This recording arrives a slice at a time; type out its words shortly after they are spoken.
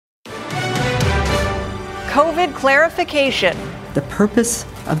COVID clarification. The purpose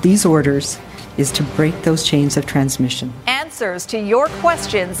of these orders is to break those chains of transmission. Answers to your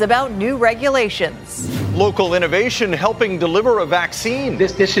questions about new regulations. Local innovation helping deliver a vaccine.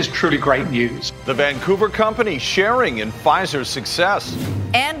 This is truly great news. The Vancouver company sharing in Pfizer's success.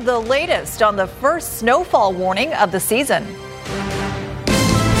 And the latest on the first snowfall warning of the season.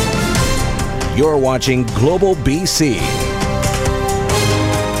 You're watching Global BC.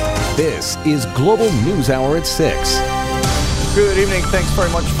 This is Global News Hour at 6. Good evening. Thanks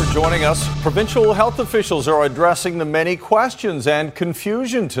very much for joining us. Provincial health officials are addressing the many questions and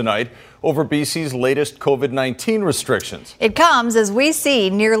confusion tonight over BC's latest COVID-19 restrictions. It comes as we see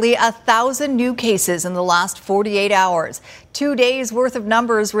nearly 1,000 new cases in the last 48 hours. 2 days worth of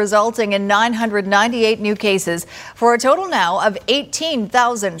numbers resulting in 998 new cases for a total now of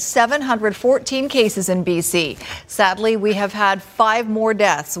 18,714 cases in BC. Sadly, we have had 5 more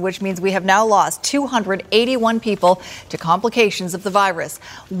deaths, which means we have now lost 281 people to complications of the virus.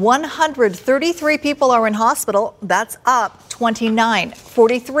 133 people are in hospital. That's up 29.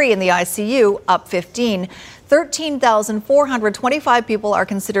 43 in the ICU, up 15. 13,425 people are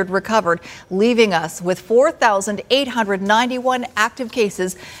considered recovered, leaving us with 4,891 active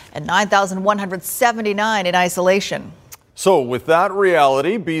cases and 9,179 in isolation. So with that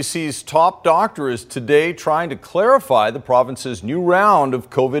reality, BC's top doctor is today trying to clarify the province's new round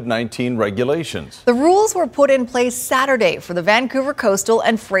of COVID-19 regulations. The rules were put in place Saturday for the Vancouver Coastal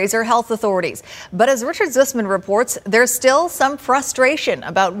and Fraser health authorities. But as Richard Zussman reports, there's still some frustration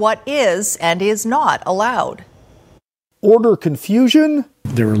about what is and is not allowed. Order confusion?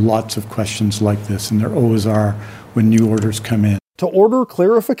 There are lots of questions like this, and there always are when new orders come in. To order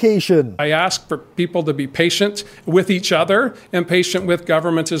clarification. I ask for people to be patient with each other and patient with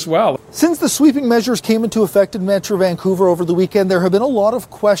government as well. Since the sweeping measures came into effect in Metro Vancouver over the weekend, there have been a lot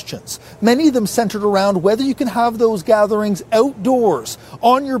of questions, many of them centered around whether you can have those gatherings outdoors,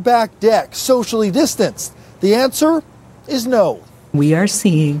 on your back deck, socially distanced. The answer is no. We are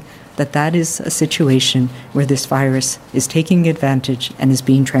seeing that is a situation where this virus is taking advantage and is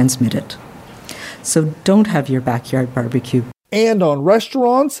being transmitted. So don't have your backyard barbecue. And on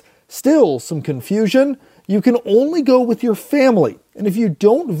restaurants, still some confusion. You can only go with your family. And if you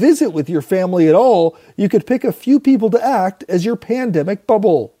don't visit with your family at all, you could pick a few people to act as your pandemic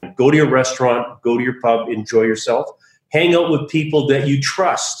bubble. Go to your restaurant, go to your pub, enjoy yourself. Hang out with people that you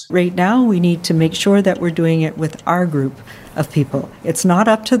trust. Right now, we need to make sure that we're doing it with our group of people. It's not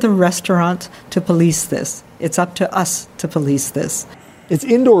up to the restaurant to police this. It's up to us to police this. It's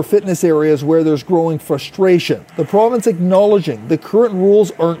indoor fitness areas where there's growing frustration. The province acknowledging the current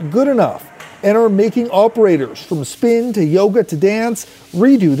rules aren't good enough and are making operators from spin to yoga to dance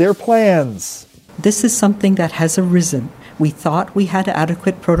redo their plans. This is something that has arisen. We thought we had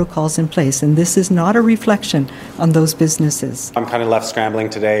adequate protocols in place, and this is not a reflection on those businesses. I'm kind of left scrambling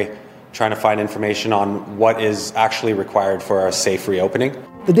today, trying to find information on what is actually required for a safe reopening.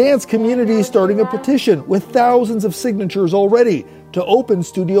 The dance community is starting a petition with thousands of signatures already to open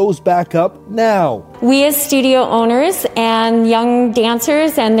studios back up now. We as studio owners and young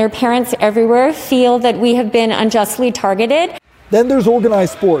dancers and their parents everywhere feel that we have been unjustly targeted. Then there's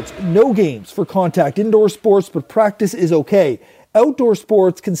organized sports. No games for contact indoor sports, but practice is okay. Outdoor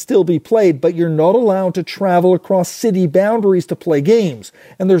sports can still be played, but you're not allowed to travel across city boundaries to play games.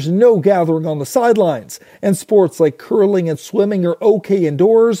 And there's no gathering on the sidelines. And sports like curling and swimming are okay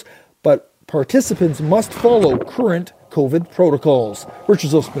indoors, but participants must follow current COVID protocols.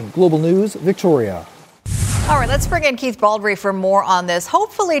 Richard Zussman, Global News, Victoria. All right, let's bring in Keith Baldry for more on this.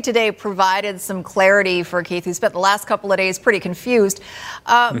 Hopefully today provided some clarity for Keith, who spent the last couple of days pretty confused.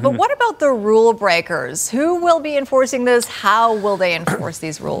 But what about the rule breakers? Who will be enforcing this? How will they enforce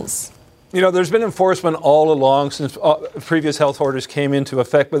these rules? You know, there's been enforcement all along since previous health orders came into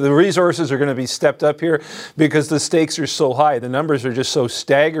effect, but the resources are going to be stepped up here because the stakes are so high. The numbers are just so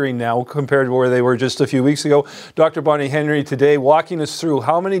staggering now compared to where they were just a few weeks ago. Dr. Bonnie Henry today walking us through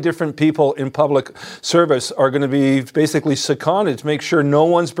how many different people in public service are going to be basically seconded to make sure no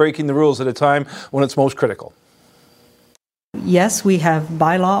one's breaking the rules at a time when it's most critical. Yes, we have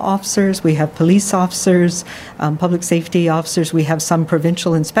bylaw officers, we have police officers, public safety officers, we have some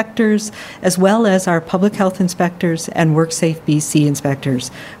provincial inspectors, as well as our public health inspectors and WorkSafe BC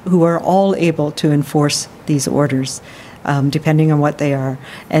inspectors, who are all able to enforce these orders, depending on what they are.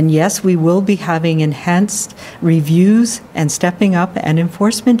 And yes, we will be having enhanced reviews and stepping up and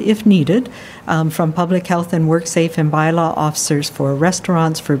enforcement if needed from public health and WorkSafe and bylaw officers for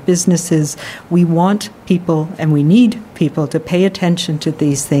restaurants, for businesses. We want people and we need people to pay attention to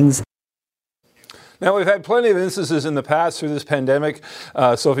these things. Now, we've had plenty of instances in the past through this pandemic,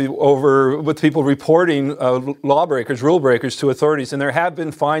 Sophie, with people reporting lawbreakers, rule breakers to authorities, and there have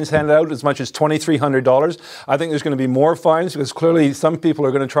been fines handed out as much as $2,300. I think there's going to be more fines because clearly some people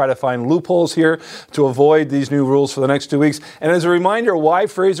are going to try to find loopholes here to avoid these new rules for the next 2 weeks. And as a reminder, why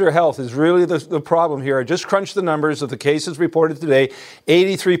Fraser Health is really the problem here. I just crunched the numbers of the cases reported today.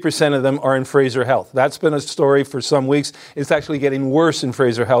 83% of them are in Fraser Health. That's been a story for some weeks. It's actually getting worse in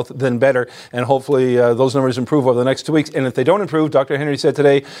Fraser Health than better, and hopefully those numbers improve over the next 2 weeks. And if they don't improve, Dr. Henry said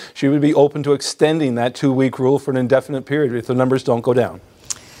today she would be open to extending that 2-week rule for an indefinite period if the numbers don't go down.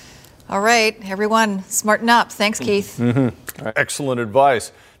 All right, everyone, smarten up. Thanks, Keith. Mm-hmm. Excellent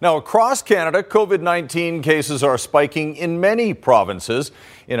advice. Now, across Canada, COVID-19 cases are spiking in many provinces.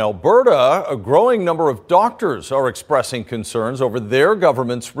 In Alberta, a growing number of doctors are expressing concerns over their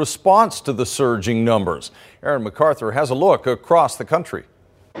government's response to the surging numbers. Aaron MacArthur has a look across the country.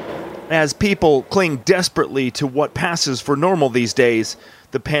 As people cling desperately to what passes for normal these days,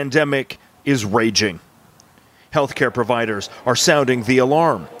 the pandemic is raging. Healthcare providers are sounding the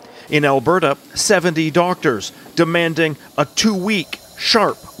alarm. In Alberta, 70 doctors demanding a 2-week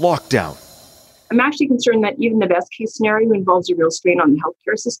sharp lockdown. I'm actually concerned that even the best case scenario involves a real strain on the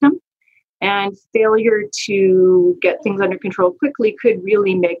healthcare system, and failure to get things under control quickly could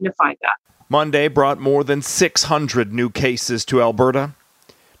really magnify that. Monday brought more than 600 new cases to Alberta.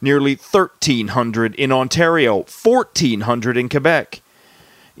 Nearly 1,300 in Ontario, 1,400 in Quebec.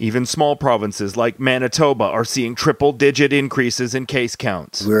 Even small provinces like Manitoba are seeing triple-digit increases in case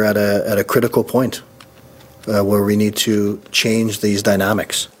counts. We're at a critical point where we need to change these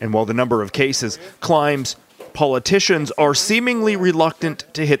dynamics. And while the number of cases climbs, politicians are seemingly reluctant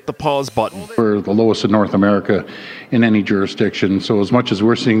to hit the pause button. We're the lowest in North America in any jurisdiction, so as much as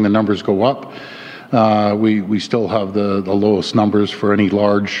we're seeing the numbers go up, we still have the lowest numbers for any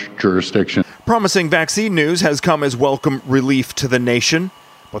large jurisdiction. Promising vaccine news has come as welcome relief to the nation,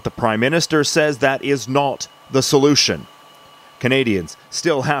 but the Prime Minister says that is not the solution. Canadians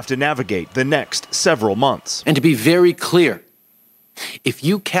still have to navigate the next several months. And to be very clear, if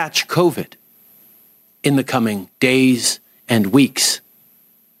you catch COVID in the coming days and weeks,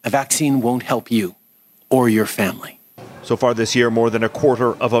 a vaccine won't help you or your family. So far this year, more than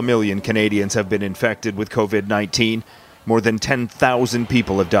 250,000 Canadians have been infected with COVID-19. More than 10,000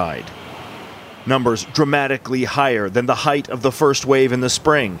 people have died. Numbers dramatically higher than the height of the first wave in the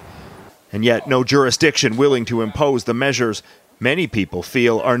spring. And yet, no jurisdiction willing to impose the measures many people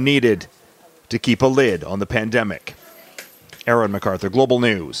feel are needed to keep a lid on the pandemic. Aaron MacArthur, Global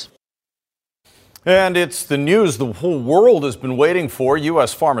News. And it's the news the whole world has been waiting for.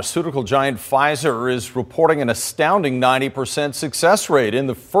 U.S. pharmaceutical giant Pfizer is reporting an astounding 90% success rate in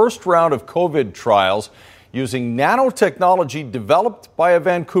the first round of COVID trials using nanotechnology developed by a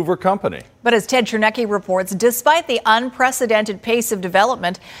Vancouver company. But as Ted Chernecki reports, despite the unprecedented pace of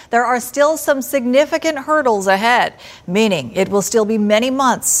development, there are still some significant hurdles ahead, meaning it will still be many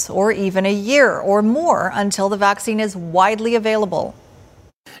months or even a year or more until the vaccine is widely available.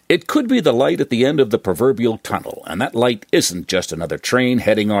 It could be the light at the end of the proverbial tunnel, and that light isn't just another train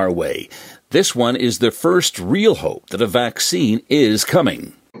heading our way. This one is the first real hope that a vaccine is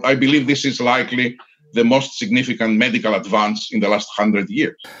coming. I believe this is likely the most significant medical advance in the last 100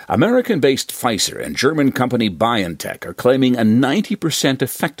 years. American-based Pfizer and German company BioNTech are claiming a 90%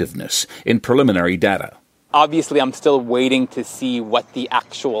 effectiveness in preliminary data. Obviously, I'm still waiting to see what the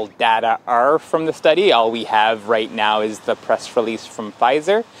actual data are from the study. All we have right now is the press release from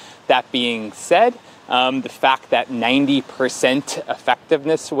Pfizer. That being said, the fact that 90%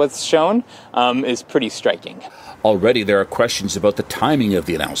 effectiveness was shown is pretty striking. Already there are questions about the timing of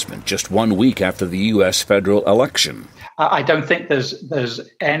the announcement, just 1 week after the U.S. federal election. I don't think there's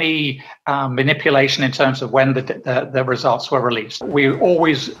any manipulation in terms of when the results were released. We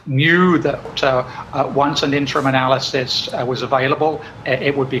always knew that once an interim analysis was available,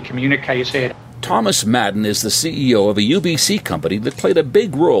 it would be communicated. Thomas Madden is the CEO of a UBC company that played a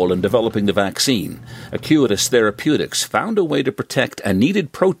big role in developing the vaccine. Acuitas Therapeutics found a way to protect a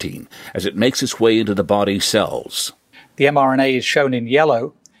needed protein as it makes its way into the body's cells. The mRNA is shown in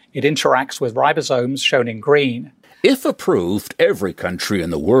yellow. It interacts with ribosomes, shown in green. If approved, every country in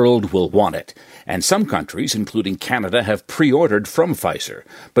the world will want it. And some countries, including Canada, have pre-ordered from Pfizer.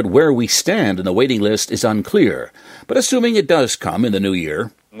 But where we stand in the waiting list is unclear. But assuming it does come in the new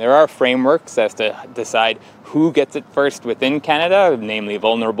year, there are frameworks as to decide who gets it first within Canada, namely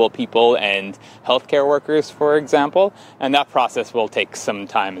vulnerable people and healthcare workers, for example, and that process will take some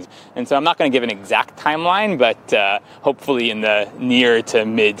time. And so I'm not going to give an exact timeline, but hopefully in the near to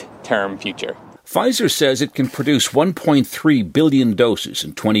mid-term future. Pfizer says it can produce 1.3 billion doses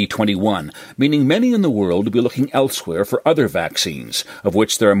in 2021, meaning many in the world will be looking elsewhere for other vaccines, of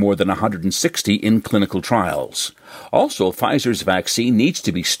which there are more than 160 in clinical trials. Also, Pfizer's vaccine needs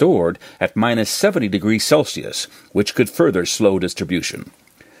to be stored at minus 70 degrees Celsius, which could further slow distribution.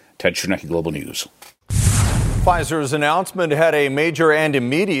 Ted Chernecki, Global News. Pfizer's announcement had a major and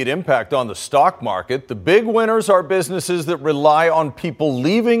immediate impact on the stock market. The big winners are businesses that rely on people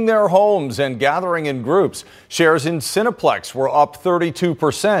leaving their homes and gathering in groups. Shares in Cineplex were up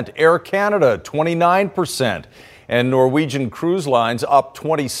 32%, Air Canada 29%, and Norwegian Cruise Lines up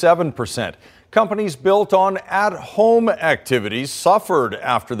 27%. Companies built on at-home activities suffered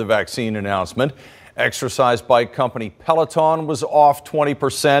after the vaccine announcement. Exercise bike company Peloton was off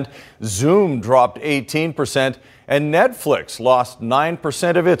 20%, Zoom dropped 18%, and Netflix lost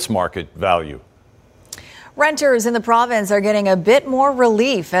 9% of its market value. Renters in the province are getting a bit more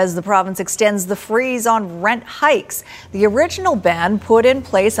relief as the province extends the freeze on rent hikes. The original ban put in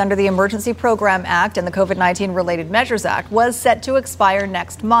place under the Emergency Program Act and the COVID-19 Related Measures Act was set to expire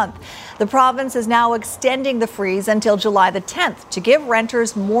next month. The province is now extending the freeze until July the 10th to give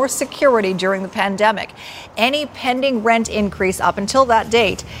renters more security during the pandemic. Any pending rent increase up until that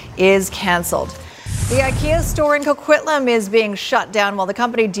date is canceled. The IKEA store in Coquitlam is being shut down while the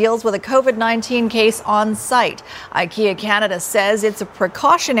company deals with a COVID-19 case on site. IKEA Canada says it's a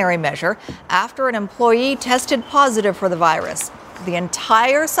precautionary measure after an employee tested positive for the virus. The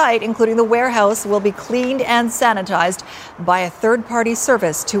entire site, including the warehouse, will be cleaned and sanitized by a third-party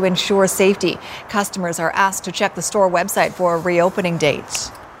service to ensure safety. Customers are asked to check the store website for a reopening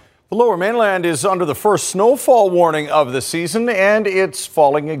date. The Lower Mainland is under the first snowfall warning of the season, and it's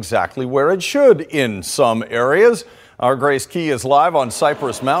falling exactly where it should in some areas. Our Grace Key is live on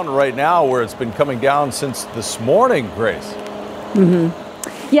Cypress Mountain right now, where it's been coming down since this morning, Grace.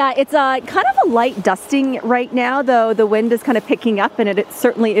 Yeah, it's kind of a light dusting right now, though the wind is kind of picking up and it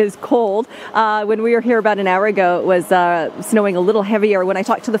certainly is cold. When we were here about an hour ago, it was snowing a little heavier. When I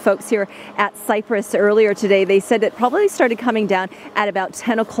talked to the folks here at Cypress earlier today, they said it probably started coming down at about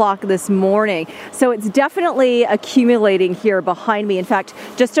 10 o'clock this morning. So it's definitely accumulating here behind me. In fact,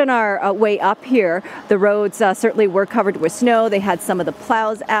 just on our way up here, the roads certainly were covered with snow. They had some of the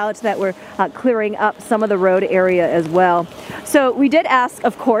plows out that were clearing up some of the road area as well. So we did ask,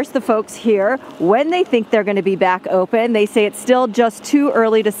 of course, the folks here when they think they're going to be back open. They say it's still just too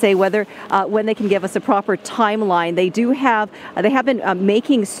early to say whether when they can give us a proper timeline. They have been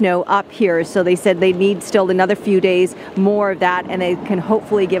making snow up here, so they said they need still another few days more of that, and they can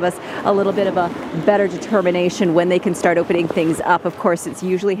hopefully give us a little bit of a better determination when they can start opening things up. Of course, it's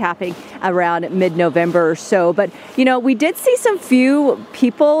usually happening around mid-November or so, but we did see some few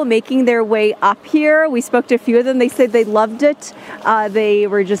people making their way up here. We spoke to a few of them. They said they loved it. They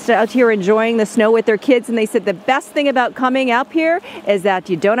were just out here enjoying the snow with their kids, and they said the best thing about coming up here is that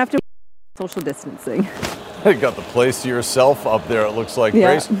you don't have to social distancing. You got the place to yourself up there, it looks like. Yeah.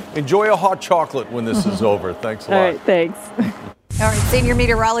 Grace, enjoy a hot chocolate when this is over. Thanks a lot. All right, thanks. All right, senior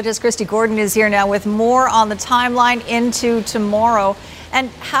meteorologist Christy Gordon is here now with more on the timeline into tomorrow. And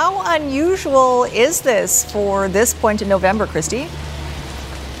how unusual is this for this point in November, Christy?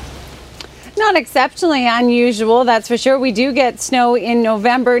 Not exceptionally unusual, that's for sure. We do get snow in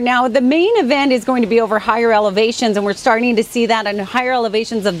November. Now, the main event is going to be over higher elevations, and we're starting to see that on higher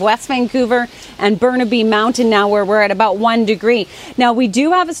elevations of West Vancouver and Burnaby Mountain now, where we're at about 1 degree. Now, we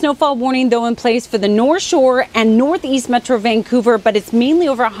do have a snowfall warning, though, in place for the North Shore and Northeast Metro Vancouver, but it's mainly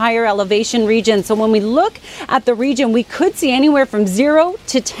over higher elevation regions. So when we look at the region, we could see anywhere from 0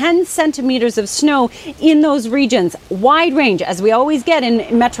 to 10 centimeters of snow in those regions. Wide range, as we always get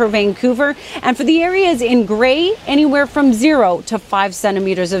in Metro Vancouver. And for the areas in gray, anywhere from 0 to 5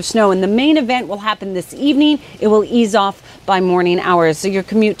 centimeters of snow. And the main event will happen this evening. It will ease off by morning hours. So your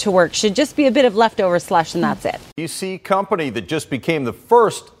commute to work should just be a bit of leftover slush, and that's it. BC company that just became the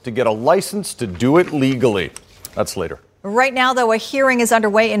first to get a license to do it legally. That's later. Right now, though, a hearing is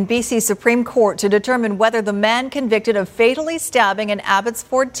underway in BC Supreme Court to determine whether the man convicted of fatally stabbing an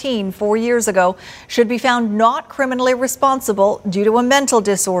Abbotsford teen 4 years ago should be found not criminally responsible due to a mental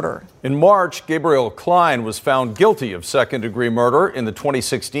disorder. In March, Gabriel Klein was found guilty of second-degree murder in the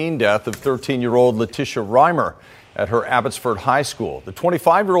 2016 death of 13-year-old Letitia Reimer at her Abbotsford High School. The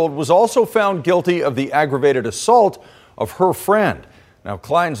 25-year-old was also found guilty of the aggravated assault of her friend. Now,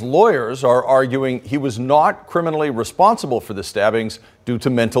 Klein's lawyers are arguing he was not criminally responsible for the stabbings due to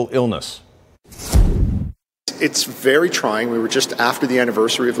mental illness. It's very trying. We were just after the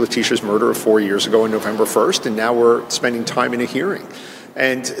anniversary of Letitia's murder of 4 years ago on November 1st, and now we're spending time in a hearing.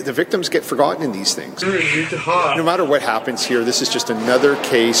 And the victims get forgotten in these things. No matter what happens here, this is just another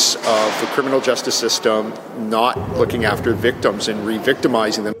case of the criminal justice system not looking after victims and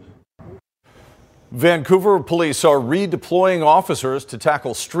re-victimizing them. Vancouver police are redeploying officers to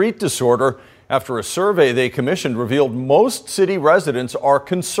tackle street disorder after a survey they commissioned revealed most city residents are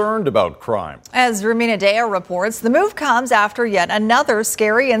concerned about crime. As Romina Dea reports, the move comes after yet another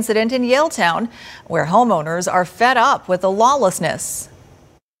scary incident in Yaletown, where homeowners are fed up with the lawlessness.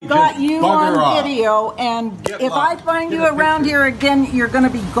 Got you on video, and if I find you around here again, you're going to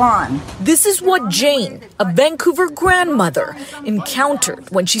be gone. This is what Jane, a Vancouver grandmother, encountered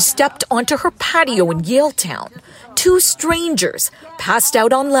when she stepped onto her patio in Yaletown. Two strangers passed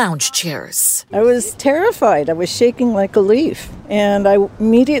out on lounge chairs. I was terrified. I was shaking like a leaf, and I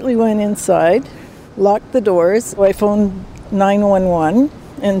immediately went inside, locked the doors. I phoned 911.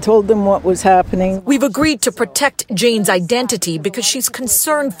 And told them what was happening. We've agreed to protect Jane's identity because she's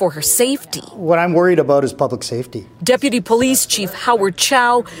concerned for her safety. What I'm worried about is public safety. Deputy Police Chief Howard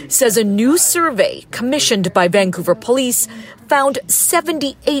Chow says a new survey commissioned by Vancouver Police found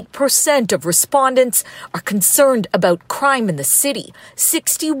 78% of respondents are concerned about crime in the city.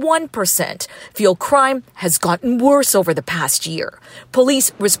 61% feel crime has gotten worse over the past year.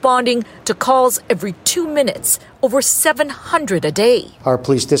 Police responding to calls every 2 minutes, over 700 a day. Our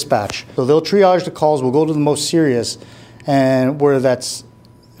police dispatch. So they'll triage the calls, we'll go to the most serious, and where that's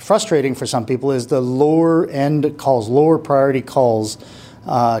frustrating for some people is the lower end calls, lower priority calls,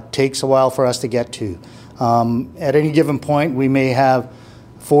 takes a while for us to get to. At any given point, we may have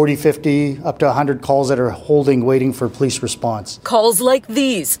 40, 50, up to 100 calls that are holding, waiting for police response. Calls like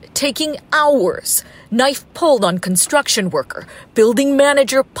these, taking hours. Knife pulled on construction worker, building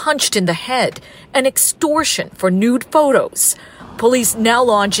manager punched in the head, and extortion for nude photos. Police now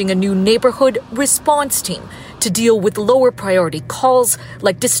launching a new neighborhood response team to deal with lower priority calls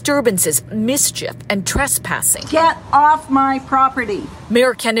like disturbances, mischief, and trespassing. Get off my property.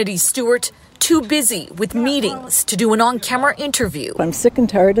 Mayor Kennedy Stewart too busy with meetings to do an on-camera interview. I'm sick and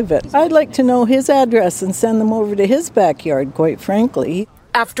tired of it. I'd like to know his address and send them over to his backyard, quite frankly.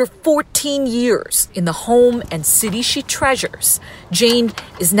 After 14 years in the home and city she treasures, Jane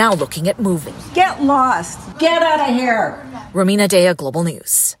is now looking at moving. Get lost. Get out of here. Romina Dea, Global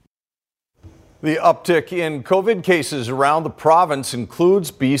News. The uptick in COVID cases around the province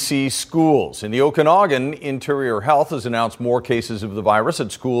includes BC schools. In the Okanagan, Interior Health has announced more cases of the virus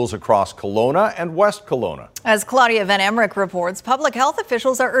at schools across Kelowna and West Kelowna. As Claudia Van Emmerich reports, public health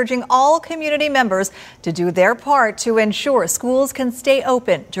officials are urging all community members to do their part to ensure schools can stay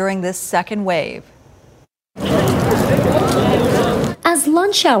open during this second wave. As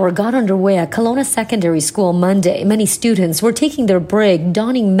lunch hour got underway at Kelowna Secondary School Monday, many students were taking their break,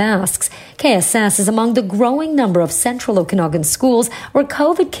 donning masks. KSS is among the growing number of Central Okanagan schools where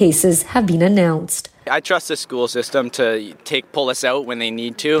COVID cases have been announced. I trust the school system to pull us out when they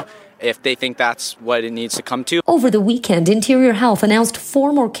need to, if they think that's what it needs to come to. Over the weekend, Interior Health announced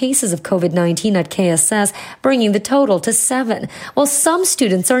 4 more cases of COVID-19 at KSS, bringing the total to 7. While some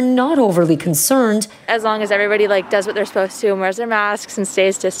students are not overly concerned, as long as everybody does what they're supposed to and wears their masks and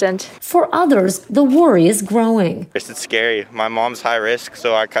stays distant. For others, the worry is growing. It's scary. My mom's high risk,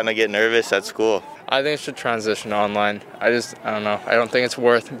 so I kind of get nervous at school. I think it should transition online. I don't know. I don't think it's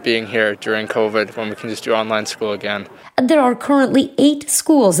worth being here during COVID when we can just do online school again. There are currently 8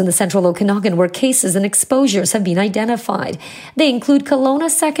 schools in the Central Okanagan where cases and exposures have been identified. They include Kelowna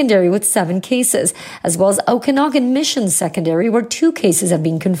Secondary with 7 cases, as well as Okanagan Mission Secondary where 2 cases have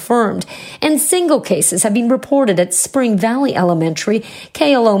been confirmed. And single cases have been reported at Spring Valley Elementary,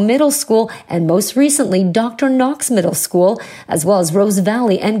 KLO Middle School, and most recently Dr. Knox Middle School, as well as Rose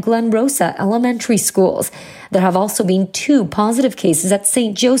Valley and Glen Rosa Elementary schools. There have also been 2 positive cases at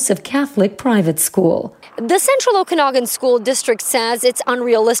St. Joseph Catholic Private School. The Central Okanagan School District says it's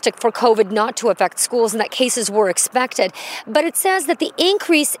unrealistic for COVID not to affect schools and that cases were expected. But it says that the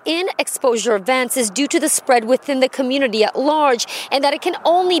increase in exposure events is due to the spread within the community at large and that it can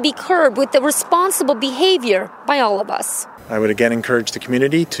only be curbed with the responsible behavior by all of us. I would again encourage the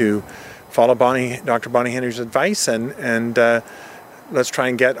community to follow Dr. Bonnie Henry's advice and let's try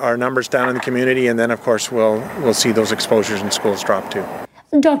and get our numbers down in the community, and then, of course, we'll see those exposures in schools drop too.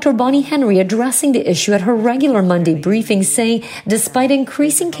 Dr. Bonnie Henry addressing the issue at her regular Monday briefing, saying despite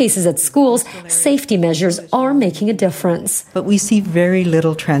increasing cases at schools, safety measures are making a difference. But we see very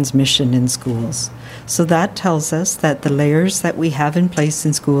little transmission in schools. So that tells us that the layers that we have in place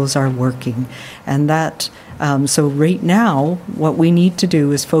in schools are working. And that so right now, what we need to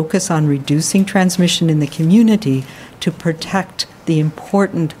do is focus on reducing transmission in the community to protect the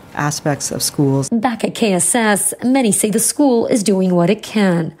important aspects of schools. Back at KSS, many say the school is doing what it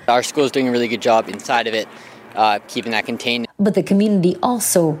can. Our school is doing a really good job inside of it, keeping that contained. But the community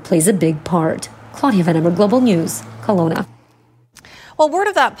also plays a big part. Claudia Van Emmer, Global News, Kelowna. Well, word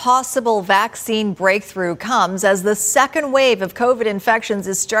of that possible vaccine breakthrough comes as the second wave of COVID infections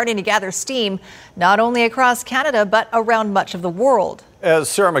is starting to gather steam, not only across Canada, but around much of the world. As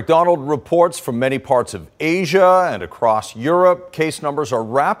Sarah McDonald reports from many parts of Asia and across Europe, case numbers are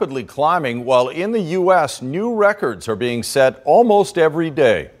rapidly climbing, while in the U.S., new records are being set almost every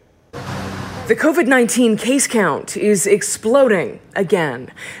day. The COVID-19 case count is exploding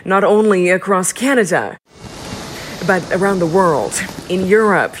again, not only across Canada, but around the world. In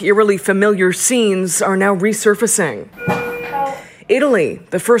Europe, eerily familiar scenes are now resurfacing. Italy,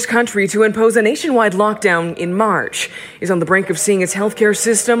 the first country to impose a nationwide lockdown in March, is on the brink of seeing its healthcare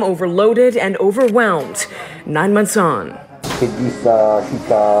system overloaded and overwhelmed 9 months on.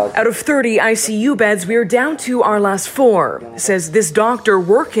 Out of 30 ICU beds, we're down to our last 4, says this doctor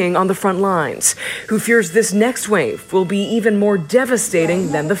working on the front lines, who fears this next wave will be even more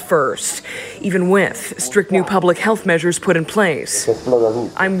devastating than the first, even with strict new public health measures put in place.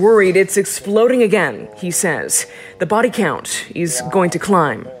 I'm worried it's exploding again, he says. The body count is going to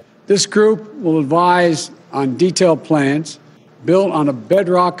climb. This group will advise on detailed plans built on a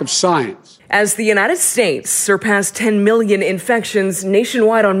bedrock of science. As the United States surpassed 10 million infections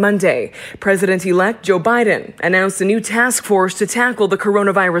nationwide on Monday, President-elect Joe Biden announced a new task force to tackle the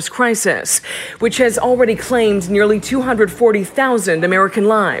coronavirus crisis, which has already claimed nearly 240,000 American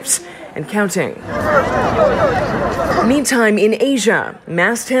lives and counting. Meantime, in Asia,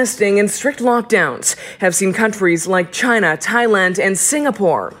 mass testing and strict lockdowns have seen countries like China, Thailand, and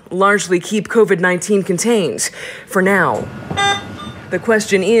Singapore largely keep COVID-19 contained for now. The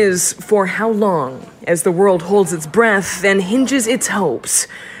question is, for how long, as the world holds its breath and hinges its hopes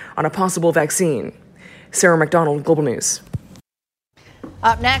on a possible vaccine? Sarah McDonald, Global News.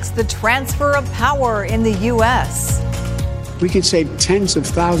 Up next, the transfer of power in the U.S. We could save tens of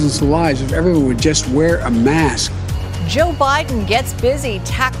thousands of lives if everyone would just wear a mask. Joe Biden gets busy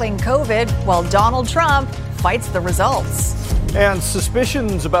tackling COVID while Donald Trump fights the results. And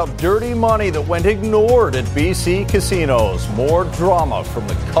suspicions about dirty money that went ignored at BC casinos. More drama from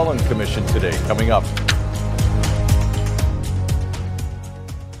the Cullen Commission today, coming up.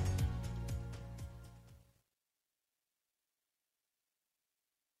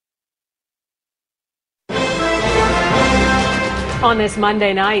 On this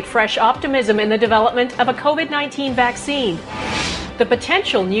Monday night, fresh optimism in the development of a COVID-19 vaccine. The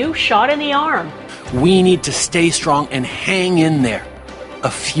potential new shot in the arm. We need to stay strong and hang in there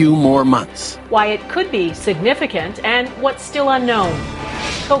a few more months. Why it could be significant and what's still unknown.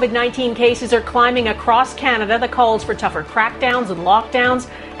 COVID-19 cases are climbing across Canada. The calls for tougher crackdowns and lockdowns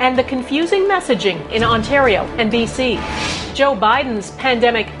and the confusing messaging in Ontario and BC. Joe Biden's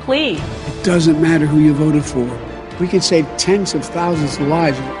pandemic plea. It doesn't matter who you voted for. We can save tens of thousands of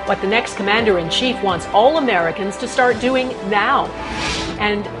lives. What the next commander-in-chief wants all Americans to start doing now.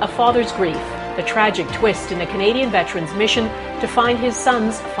 And a father's grief. The tragic twist in the Canadian veteran's mission to find his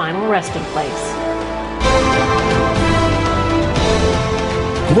son's final resting place.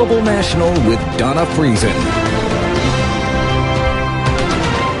 Global National with Donna Friesen.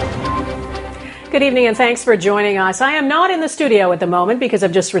 Good evening and thanks for joining us. I am not in the studio at the moment because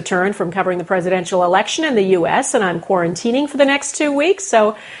I've just returned from covering the presidential election in the U.S. and I'm quarantining for the next 2 weeks.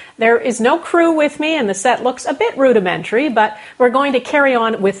 So there is no crew with me and the set looks a bit rudimentary, but we're going to carry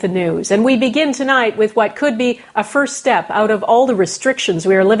on with the news. And we begin tonight with what could be a first step out of all the restrictions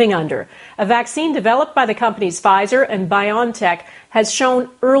we are living under. A vaccine developed by the companies Pfizer and BioNTech has shown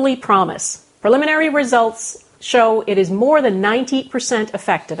early promise. Preliminary results show it is more than 90%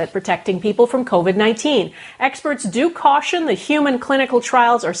 effective at protecting people from COVID-19. Experts do caution the human clinical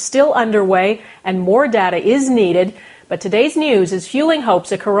trials are still underway and more data is needed. But today's news is fueling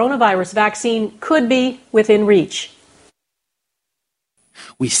hopes a coronavirus vaccine could be within reach.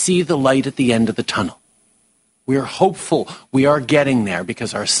 We see the light at the end of the tunnel. We are hopeful we are getting there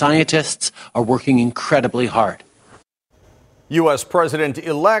because our scientists are working incredibly hard. U.S.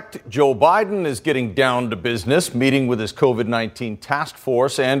 President-elect Joe Biden is getting down to business, meeting with his COVID-19 task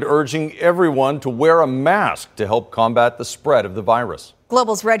force and urging everyone to wear a mask to help combat the spread of the virus.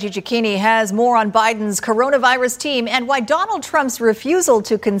 Global's Reggie Cicchini has more on Biden's coronavirus team and why Donald Trump's refusal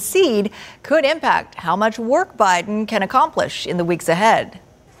to concede could impact how much work Biden can accomplish in the weeks ahead.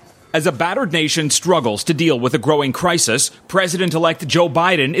 As a battered nation struggles to deal with a growing crisis, President-elect Joe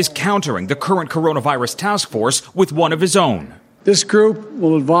Biden is countering the current coronavirus task force with one of his own. This group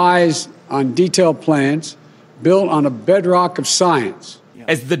will advise on detailed plans built on a bedrock of science.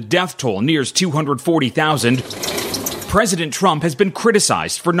 as the death toll nears 240,000. President Trump has been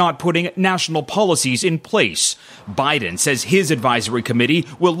criticized for not putting national policies in place. Biden says his advisory committee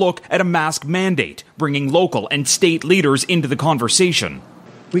will look at a mask mandate, bringing local and state leaders into the conversation.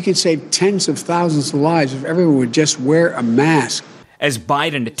 We could save tens of thousands of lives if everyone would just wear a mask. As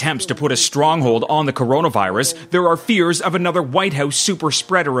Biden attempts to put a stronghold on the coronavirus, there are fears of another White House super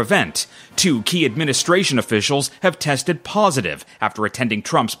spreader event. 2 key administration officials have tested positive after attending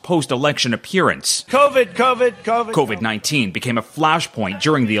Trump's post-election appearance. COVID-19 became a flashpoint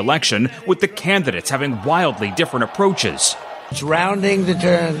during the election, with the candidates having wildly different approaches. It's rounding the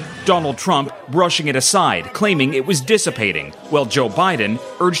turn. Donald Trump brushing it aside, claiming it was dissipating, while Joe Biden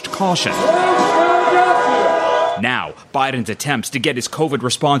urged caution. Now, Biden's attempts to get his COVID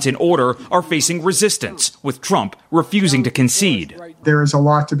response in order are facing resistance, with Trump refusing to concede. There is a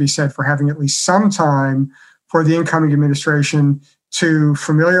lot to be said for having at least some time for the incoming administration to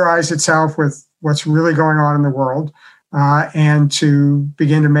familiarize itself with what's really going on in the world and to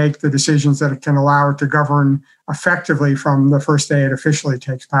begin to make the decisions that can allow it to govern effectively from the first day it officially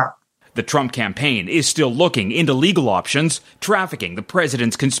takes power. The Trump campaign is still looking into legal options, trafficking the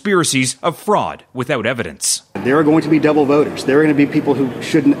president's conspiracies of fraud without evidence. There are going to be double voters. There are going to be people who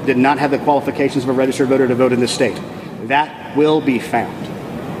did not have the qualifications of a registered voter to vote in this state. That will be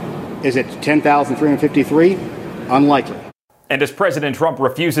found. Is it 10,353? Unlikely. And as President Trump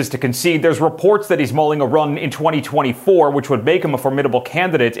refuses to concede, there's reports that he's mulling a run in 2024, which would make him a formidable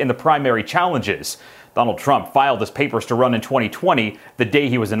candidate in the primary challenges. Donald Trump filed his papers to run in 2020, the day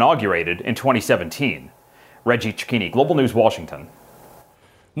he was inaugurated in 2017. Reggie Cicchini, Global News, Washington.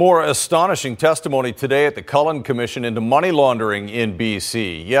 More astonishing testimony today at the Cullen Commission into money laundering in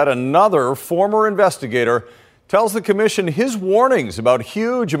BC. Yet another former investigator tells the commission his warnings about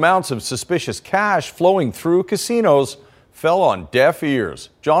huge amounts of suspicious cash flowing through casinos fell on deaf ears.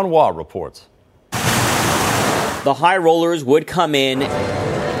 John Waugh reports. The high rollers would come in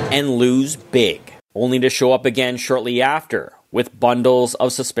and lose big, only to show up again shortly after with bundles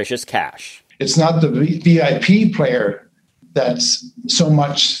of suspicious cash. It's not the VIP player that's so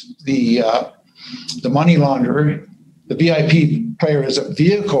much the money launderer. The VIP player is a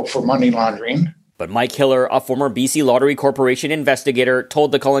vehicle for money laundering. But Mike Hiller, a former BC Lottery Corporation investigator,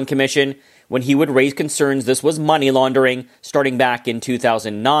 told the Cullen Commission when he would raise concerns this was money laundering starting back in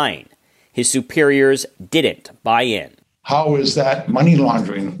 2009. His superiors didn't buy in. How is that money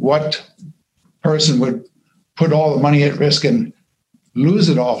laundering? What person would put all the money at risk and lose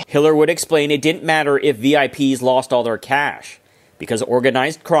it all? Hiller would explain it didn't matter if VIPs lost all their cash, because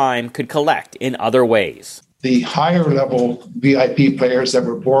organized crime could collect in other ways. The higher level VIP players that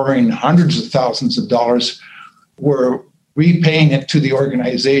were borrowing hundreds of thousands of dollars were repaying it to the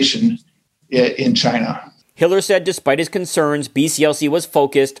organization in China. Hiller said despite his concerns, BCLC was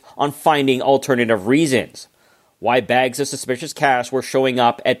focused on finding alternative reasons why bags of suspicious cash were showing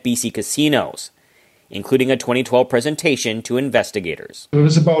up at BC casinos, including a 2012 presentation to investigators. It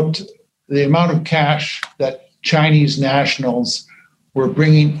was about the amount of cash that Chinese nationals were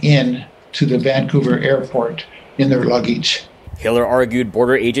bringing in to the Vancouver airport in their luggage. Hiller argued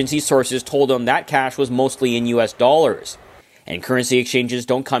border agency sources told him that cash was mostly in U.S. dollars, and currency exchanges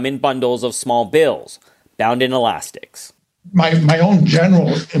don't come in bundles of small bills, bound in elastics. My own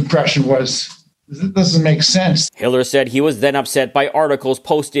general impression was, this doesn't make sense. Hiller said he was then upset by articles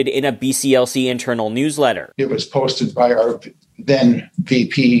posted in a BCLC internal newsletter. It was posted by our then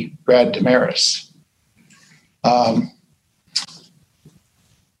VP, Brad Damaris. I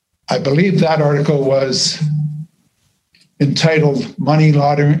believe that article was entitled Money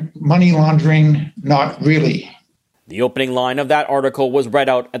Laundering, Not Really. The opening line of that article was read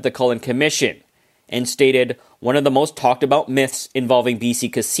out at the Cullen Commission and stated one of the most talked about myths involving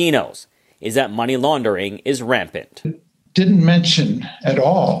BC casinos is that money laundering is rampant. Didn't mention at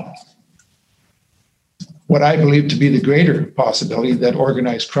all what I believe to be the greater possibility that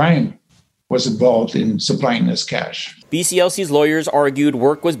organized crime was involved in supplying this cash. BCLC's lawyers argued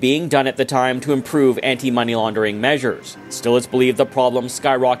work was being done at the time to improve anti-money laundering measures. Still, it's believed the problem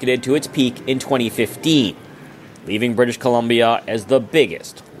skyrocketed to its peak in 2015, leaving British Columbia as the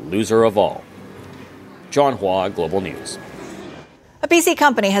biggest loser of all. John Hua, Global News. A BC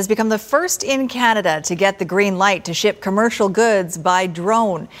company has become the first in Canada to get the green light to ship commercial goods by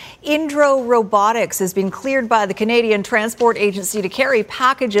drone. Indro Robotics has been cleared by the Canadian Transport Agency to carry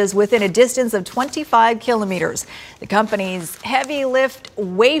packages within a distance of 25 kilometers. The company's heavy lift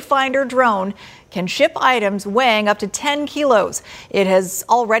Wayfinder drone can ship items weighing up to 10 kilos. It has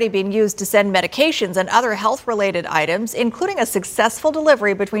already been used to send medications and other health-related items, including a successful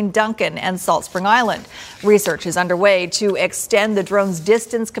delivery between Duncan and Salt Spring Island. Research is underway to extend the drone's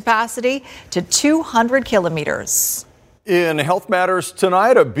distance capacity to 200 kilometers. In Health Matters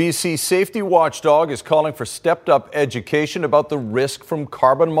tonight, a BC safety watchdog is calling for stepped-up education about the risk from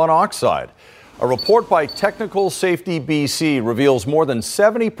carbon monoxide. A report by Technical Safety BC reveals more than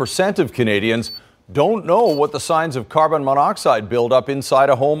 70% of Canadians don't know what the signs of carbon monoxide buildup inside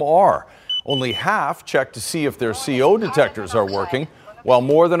a home are. Only half check to see if their CO detectors are working, while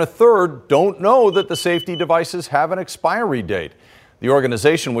more than a third don't know that the safety devices have an expiry date. The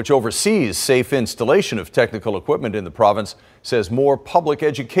organization, which oversees safe installation of technical equipment in the province, says more public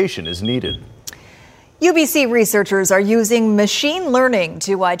education is needed. UBC researchers are using machine learning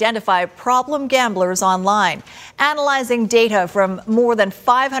to identify problem gamblers online, analyzing data from more than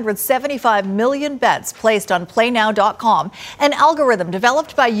 575 million bets placed on PlayNow.com. An algorithm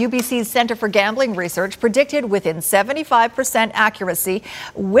developed by UBC's Centre for Gambling Research predicted within 75% accuracy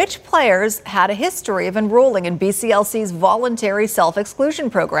which players had a history of enrolling in BCLC's voluntary self-exclusion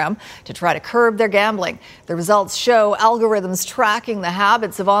program to try to curb their gambling. The results show algorithms tracking the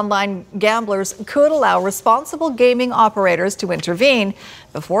habits of online gamblers could allow responsible gaming operators to intervene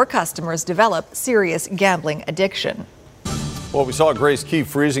before customers develop serious gambling addiction. Well, we saw Grace Ke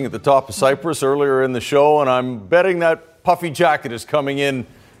freezing at the top of Cyprus earlier in the show, and I'm betting that puffy jacket is coming in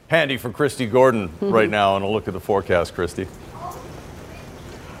handy for Christy Gordon right now. And a look at the forecast, Christy.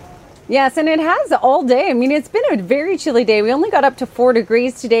 Yes, and it has all day. I mean, it's been a very chilly day. We only got up to 4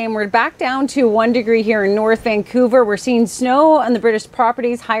 degrees today, and we're back down to 1 degree here in North Vancouver. We're seeing snow on the British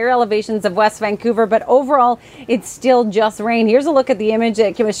properties, higher elevations of West Vancouver, but overall, it's still just rain. Here's a look at the image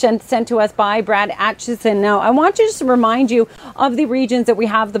that was sent to us by Brad Atchison. Now, I want to just remind you of the regions that we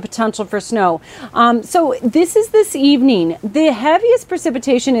have the potential for snow. So this is this evening. The heaviest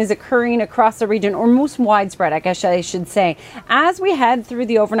precipitation is occurring across the region, or most widespread, I guess I should say. As we head through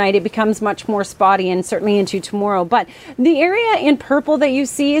the overnight, it becomes much more spotty and certainly into tomorrow. But the area in purple that you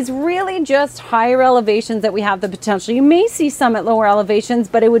see is really just higher elevations that we have the potential. You may see some at lower elevations,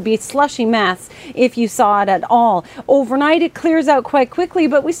 but it would be a slushy mess if you saw it at all. Overnight, it clears out quite quickly,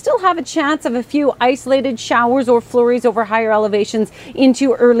 but we still have a chance of a few isolated showers or flurries over higher elevations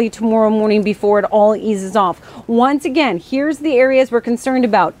into early tomorrow morning before it all eases off. Once again, here's the areas we're concerned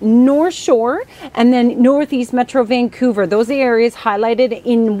about. North Shore and then Northeast Metro Vancouver. Those are the areas highlighted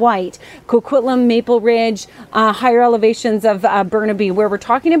in white. Coquitlam, Maple Ridge, higher elevations of Burnaby, where we're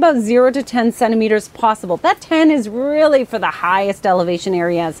talking about 0 to 10 centimeters possible. That 10 is really for the highest elevation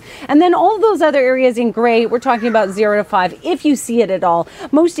areas. And then all of those other areas in gray, we're talking about 0 to 5, if you see it at all.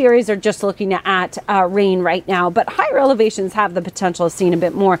 Most areas are just looking at rain right now, but higher elevations have the potential of seeing a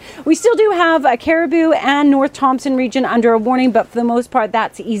bit more. We still do have Caribou and North Thompson region under a warning, but for the most part,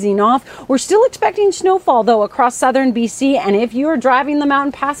 that's easing off. We're still expecting snowfall, though, across southern BC, and if you're driving the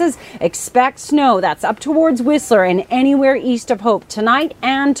mountain passes, expect snow. That's up towards Whistler and anywhere east of Hope tonight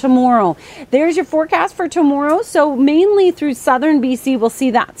and tomorrow. There's your forecast for tomorrow. So mainly through southern BC, we'll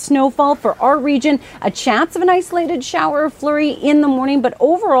see that snowfall for our region. A chance of an isolated shower or flurry in the morning, but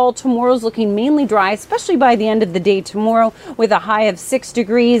overall tomorrow's looking mainly dry, especially by the end of the day tomorrow with a high of 6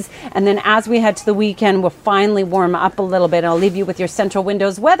 degrees. And then as we head to the weekend, we'll finally warm up a little bit. I'll leave you with your Central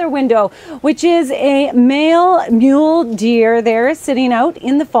Windows weather window, which is a male mule deer there sitting out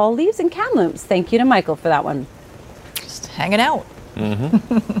in the fall leaves and Kamloops. Thank you to Michael for that one. Just hanging out.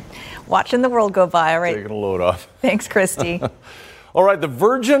 Watching the world go by. All right. Taking a load off. Thanks, Christy. All right. The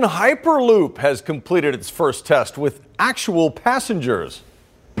Virgin Hyperloop has completed its first test with actual passengers.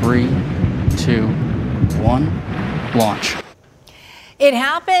 3, 2, 1, launch. It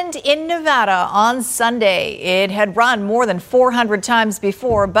happened in Nevada on Sunday. It had run more than 400 times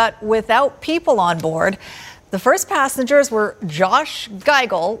before, but without people on board. The first passengers were Josh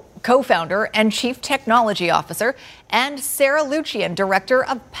Geigel, co-founder and chief technology officer, and Sarah Lucian, director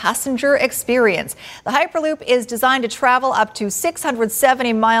of passenger experience. The Hyperloop is designed to travel up to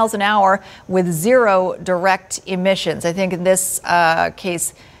 670 miles an hour with 0 direct emissions. I think in this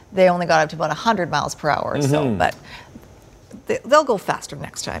case, they only got up to about 100 miles per hour or so, but they'll go faster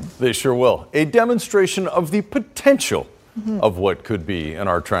next time. They sure will. A demonstration of the potential of what could be in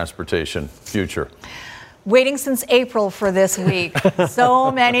our transportation future. Waiting since April for this week.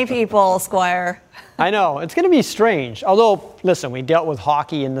 So many people, Squire. I know. It's going to be strange. Although, listen, we dealt with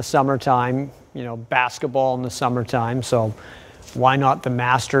hockey in the summertime, basketball in the summertime. So why not the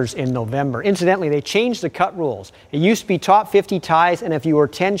Masters in November? Incidentally, they changed the cut rules. It used to be top 50 ties, and if you were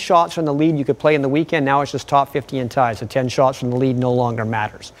 10 shots from the lead, you could play in the weekend. Now it's just top 50 in ties. So 10 shots from the lead no longer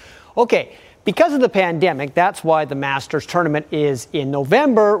matters. Okay, Because of the pandemic, that's why the Masters tournament is in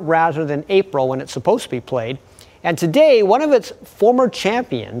November rather than April when it's supposed to be played. And today, one of its former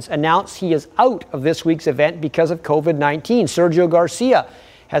champions announced he is out of this week's event because of COVID-19. Sergio Garcia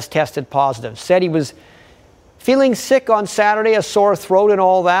has tested positive, said he was feeling sick on Saturday, a sore throat and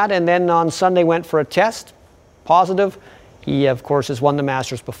all that, and then on Sunday went for a test, positive. He, of course, has won the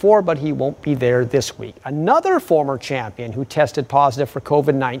Masters before, but he won't be there this week. Another former champion who tested positive for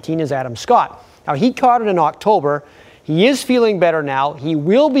COVID-19 is Adam Scott. Now, he caught it in October. He is feeling better now. He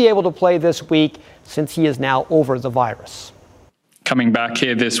will be able to play this week since he is now over the virus. Coming back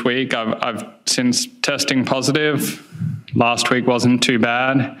here this week, I've since testing positive. Last week wasn't too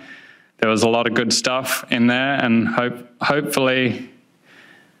bad. There was a lot of good stuff in there, and hopefully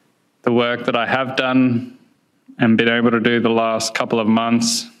the work that I have done and been able to do the last couple of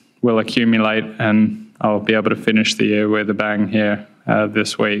months will accumulate, and I'll be able to finish the year with a bang here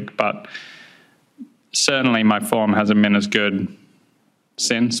this week. But certainly my form hasn't been as good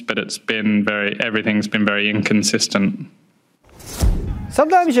since, but everything's been very inconsistent.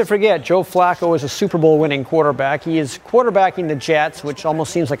 Sometimes you forget Joe Flacco is a Super Bowl winning quarterback. He is quarterbacking the Jets, which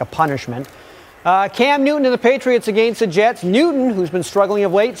almost seems like a punishment. Cam Newton and the Patriots against the Jets. Newton, who's been struggling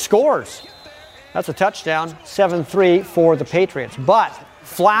of late, scores. That's a touchdown, 7-3 for the Patriots. But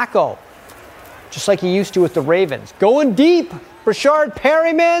Flacco, just like he used to with the Ravens, going deep. Rashard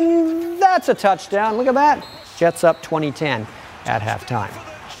Perryman, that's a touchdown. Look at that. Jets up 20-10 at halftime.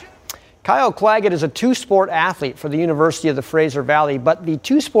 Kyle Claggett is a two-sport athlete for the University of the Fraser Valley, but the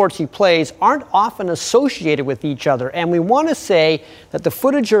two sports he plays aren't often associated with each other. And we want to say that the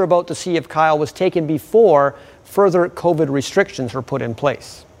footage you're about to see of Kyle was taken before further COVID restrictions were put in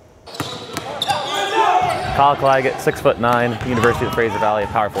place. Kyle Claggett, 6'9", University of Fraser Valley,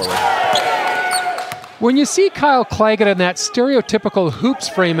 power forward. When you see Kyle Claggett in that stereotypical hoops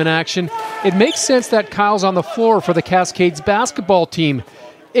frame in action, it makes sense that Kyle's on the floor for the Cascades basketball team.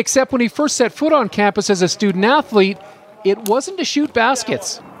 Except when he first set foot on campus as a student athlete, it wasn't to shoot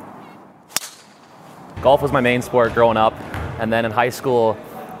baskets. Golf was my main sport growing up, and then in high school,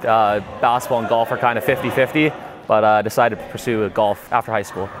 basketball and golf are kind of 50-50, but I decided to pursue golf after high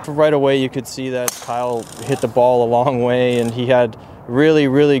school. Right away you could see that Kyle hit the ball a long way, and he had really,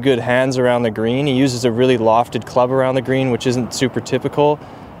 really good hands around the green. He uses a really lofted club around the green, which isn't super typical,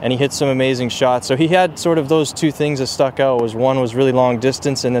 and he hit some amazing shots. So he had sort of those two things that stuck out. One was really long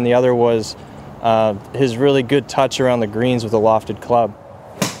distance, and then the other was his really good touch around the greens with a lofted club.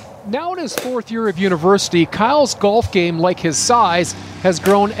 Now in his fourth year of university, Kyle's golf game, like his size, has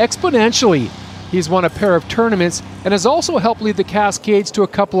grown exponentially. He's won a pair of tournaments and has also helped lead the Cascades to a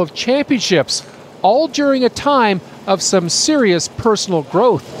couple of championships, all during a time of some serious personal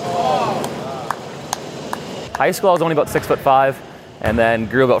growth. High school, I was only about 6'5", and then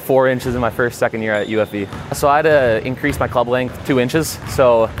grew about 4 inches in my second year at UFV. So I had to increase my club length 2 inches.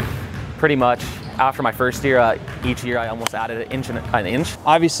 So pretty much after my first year, each year I almost added an inch.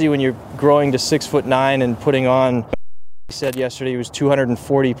 Obviously, when you're growing to 6'9" and putting on, he said yesterday he was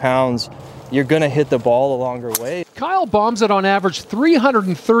 240 pounds, you're going to hit the ball a longer way. Kyle bombs it on average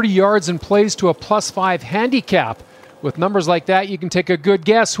 330 yards and plays to a +5 handicap. With numbers like that, you can take a good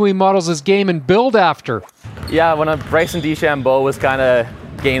guess who he models his game and build after. Yeah, when Bryson DeChambeau was kind of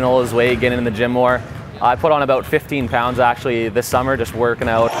gaining all his weight, getting in the gym more, I put on about 15 pounds actually this summer, just working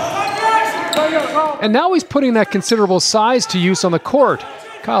out. And now he's putting that considerable size to use on the court.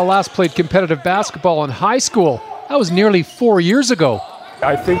 Kyle last played competitive basketball in high school. That was nearly 4 years ago.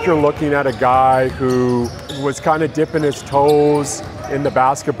 I think you're looking at a guy who was kind of dipping his toes in the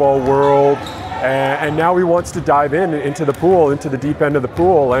basketball world, and now he wants to dive into the pool, into the deep end of the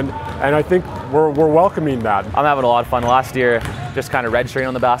pool, and I think we're welcoming that. I'm having a lot of fun. Last year, just kind of registering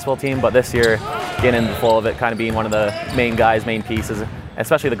on the basketball team, but this year, getting into the flow of it, kind of being one of the main guys, main pieces,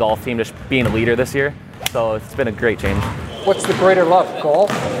 especially the golf team, just being a leader this year. So it's been a great change. What's the greater love,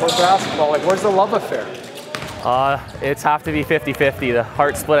 golf or basketball? Like, where's the love affair? It's have to be 50-50. The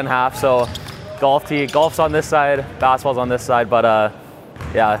heart's split in half, so golf's on this side, basketball's on this side, but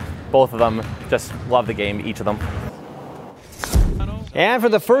yeah, both of them just love the game, each of them. And for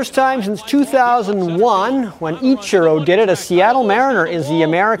the first time since 2001, when Ichiro did it, a Seattle Mariner is the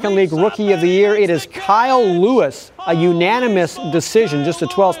American League Rookie of the Year. It is Kyle Lewis, a unanimous decision, just the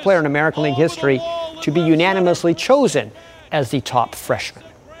 12th player in American League history to be unanimously chosen as the top freshman.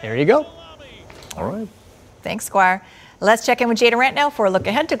 There you go. All right. Thanks, Squire. Let's check in with Jada Rant now for a look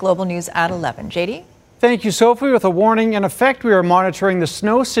ahead to Global News at 11. JD? Thank you, Sophie. With a warning in effect, we are monitoring the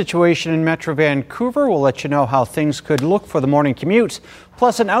snow situation in Metro Vancouver. We'll let you know how things could look for the morning commute.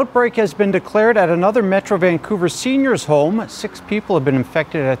 Plus, an outbreak has been declared at another Metro Vancouver seniors home. 6 people have been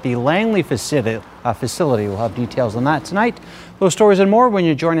infected at the Langley facility. We'll have details on that tonight. Those stories and more when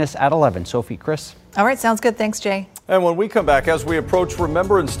you join us at 11. Sophie, Chris. All right, sounds good. Thanks, Jay. And when we come back, as we approach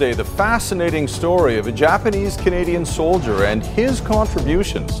Remembrance Day, the fascinating story of a Japanese-Canadian soldier and his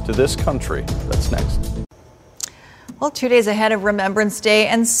contributions to this country. That's next. Well, 2 days ahead of Remembrance Day,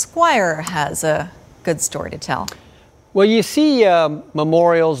 and Squire has a good story to tell. Well, you see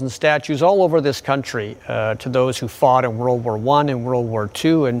memorials and statues all over this country to those who fought in World War I and World War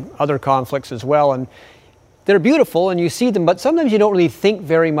II and other conflicts as well. And they're beautiful and you see them, but sometimes you don't really think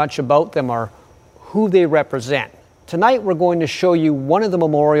very much about them or who they represent. Tonight, we're going to show you one of the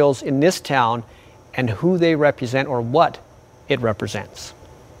memorials in this town and who they represent or what it represents.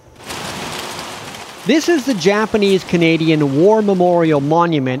 This is the Japanese-Canadian War Memorial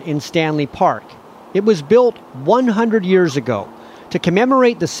Monument in Stanley Park. It was built 100 years ago to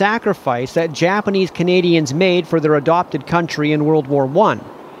commemorate the sacrifice that Japanese Canadians made for their adopted country in World War I.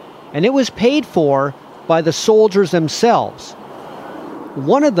 And it was paid for by the soldiers themselves.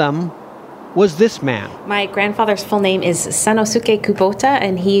 One of them was this man. My grandfather's full name is Sanosuke Kubota,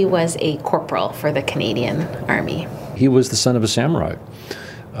 and he was a corporal for the Canadian Army. He was the son of a samurai.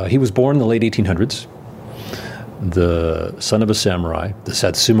 He was born in the late 1800s, the son of a samurai, the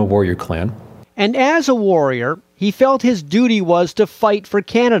Satsuma warrior clan. And as a warrior, he felt his duty was to fight for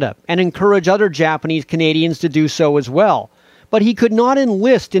Canada and encourage other Japanese Canadians to do so as well. But he could not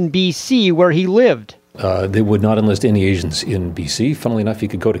enlist in BC where he lived. They would not enlist any Asians in BC. Funnily enough, he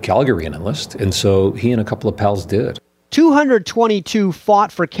could go to Calgary and enlist. And so he and a couple of pals did. 222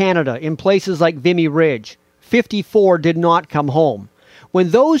 fought for Canada in places like Vimy Ridge. 54 did not come home.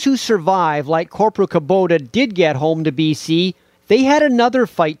 When those who survived, like Corporal Kubota, did get home to BC, they had another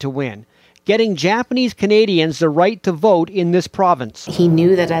fight to win, getting Japanese Canadians the right to vote in this province. He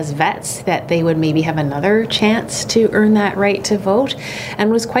knew that as vets that they would maybe have another chance to earn that right to vote,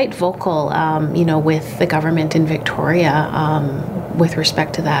 and was quite vocal, with the government in Victoria with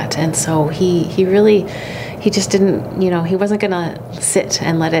respect to that. And so he just didn't, he wasn't going to sit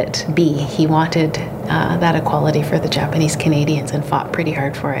and let it be. He wanted that equality for the Japanese Canadians and fought pretty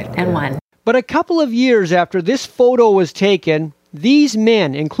hard for it and won. But a couple of years after this photo was taken, these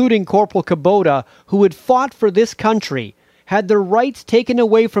men, including Corporal Kubota, who had fought for this country, had their rights taken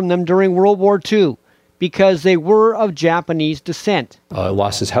away from them during World War II because they were of Japanese descent. He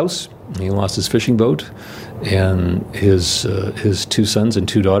lost his house, he lost his fishing boat, and his 2 sons and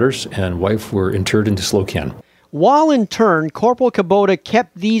 2 daughters and wife were interred into Slocan. While interned, Corporal Kubota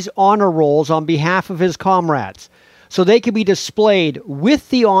kept these honor rolls on behalf of his comrades, so they could be displayed with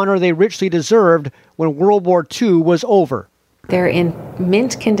the honor they richly deserved when World War II was over. They're in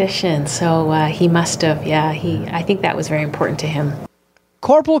mint condition, so he must have, I think that was very important to him.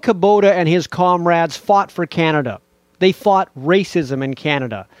 Corporal Kubota and his comrades fought for Canada. They fought racism in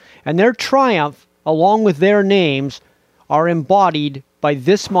Canada, and their triumph, along with their names, are embodied by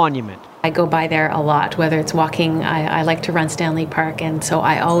this monument. I go by there a lot, whether it's walking. I like to run Stanley Park, and so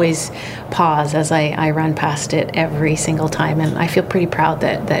I always pause as I run past it every single time, and I feel pretty proud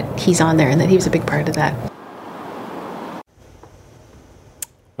that he's on there and that he was a big part of that.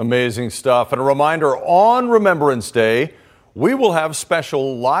 Amazing stuff. And a reminder, on Remembrance Day, we will have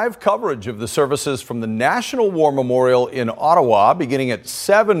special live coverage of the services from the National War Memorial in Ottawa beginning at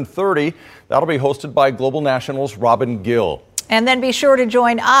 7:30. That'll be hosted by Global National's Robin Gill. And then be sure to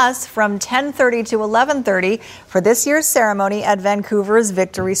join us from 10:30 to 11:30 for this year's ceremony at Vancouver's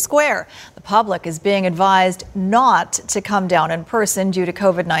Victory Square. The public is being advised not to come down in person due to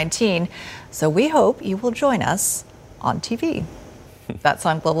COVID-19, so we hope you will join us on TV. That's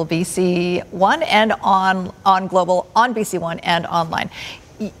on Global BC One and on BC One and online.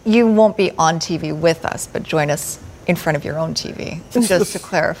 You won't be on TV with us, but join us in front of your own TV, just to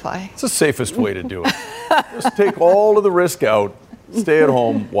clarify. It's the safest way to do it. Just take all of the risk out, stay at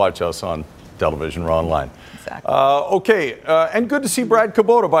home, watch us on television or online. Exactly. And good to see Brad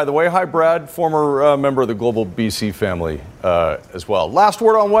Kubota, by the way. Hi, Brad, former member of the Global BC family as well. Last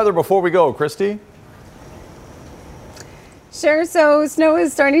word on weather before we go, Christy? Sure. So snow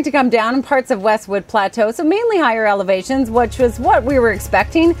is starting to come down in parts of Westwood Plateau, so mainly higher elevations, which was what we were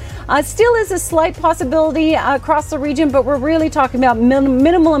expecting. Still is a slight possibility across the region, but we're really talking about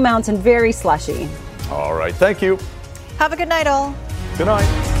minimal amounts and very slushy. All right. Thank you. Have a good night, all. Good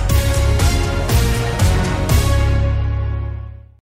night.